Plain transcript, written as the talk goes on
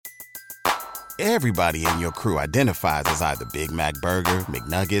Everybody in your crew identifies as either Big Mac Burger,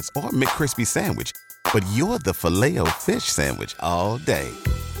 McNuggets, or McCrispy Sandwich. But you're the Filet-O-Fish Sandwich all day.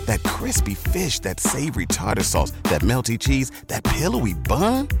 That crispy fish, that savory tartar sauce, that melty cheese, that pillowy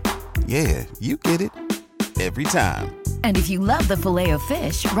bun. Yeah, you get it. Every time. And if you love the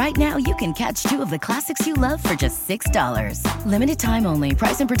Filet-O-Fish, right now you can catch two of the classics you love for just $6. Limited time only.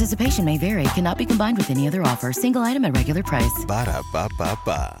 Price and participation may vary. Cannot be combined with any other offer. Single item at regular price.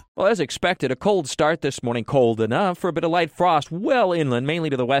 Ba-da-ba-ba-ba. Well, as expected, a cold start this morning, cold enough for a bit of light frost well inland, mainly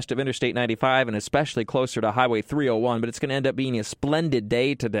to the west of Interstate 95 and especially closer to Highway 301, but it's going to end up being a splendid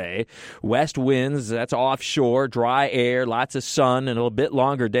day today. West winds, that's offshore, dry air, lots of sun, and a bit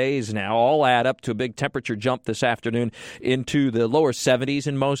longer days now, all add up to a big temperature jump this afternoon into the lower 70s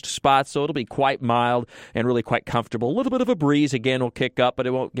in most spots, so it'll be quite mild and really quite comfortable. A little bit of a breeze again will kick up, but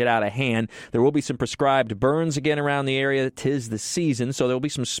it won't get out of hand. There will be some prescribed burns again around the area. 'Tis the season, so there will be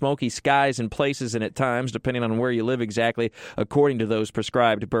some smoky skies in places and at times, depending on where you live exactly, according to those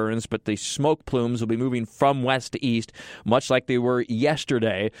prescribed burns. But the smoke plumes will be moving from west to east, much like they were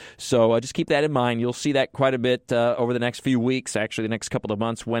yesterday. So just keep that in mind. You'll see that quite a bit over the next few weeks, actually the next couple of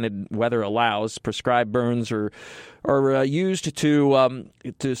months when weather allows. Prescribed burns are used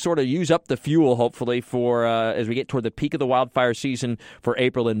to sort of use up the fuel, hopefully, for as we get toward the peak of the wildfire season for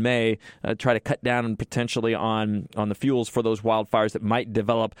April and May, try to cut down potentially on the fuels for those wildfires that might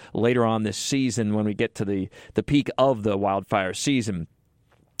develop later on this season when we get to the peak of the wildfire season.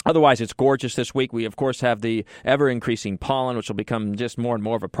 Otherwise, it's gorgeous this week. We, of course, have the ever-increasing pollen, which will become just more and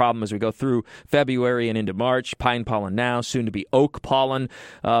more of a problem as we go through February and into March. Pine pollen now, soon to be oak pollen,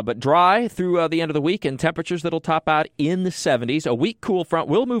 but dry through the end of the week, and temperatures that'll top out in the 70s. A weak cool front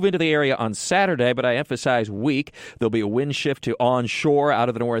will move into the area on Saturday, but I emphasize weak. There'll be a wind shift to onshore out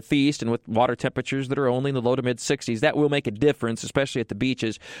of the northeast, and with water temperatures that are only in the low to mid-60s, that will make a difference, especially at the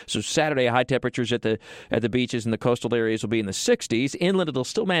beaches. So Saturday, high temperatures at the beaches and the coastal areas will be in the 60s. Inland, it'll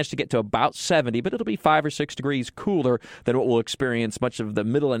still manage to get to about 70, but it'll be 5 or 6 degrees cooler than what we'll experience much of the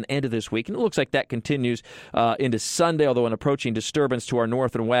middle and end of this week. And it looks like that continues into Sunday, although an approaching disturbance to our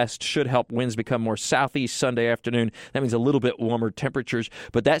north and west should help winds become more southeast Sunday afternoon. That means a little bit warmer temperatures.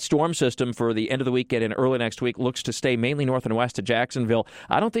 But that storm system for the end of the weekend and early next week looks to stay mainly north and west of Jacksonville.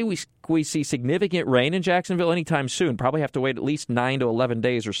 I don't think we see significant rain in Jacksonville anytime soon. Probably have to wait at least 9 to 11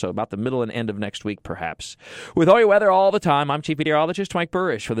 days or so, about the middle and end of next week, perhaps. With all your weather all the time, I'm Chief Meteorologist Mike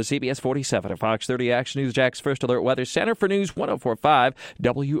Burrish for the CBS 47 at Fox 30 Action News Jack's First Alert Weather Center for News 104.5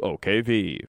 WOKV.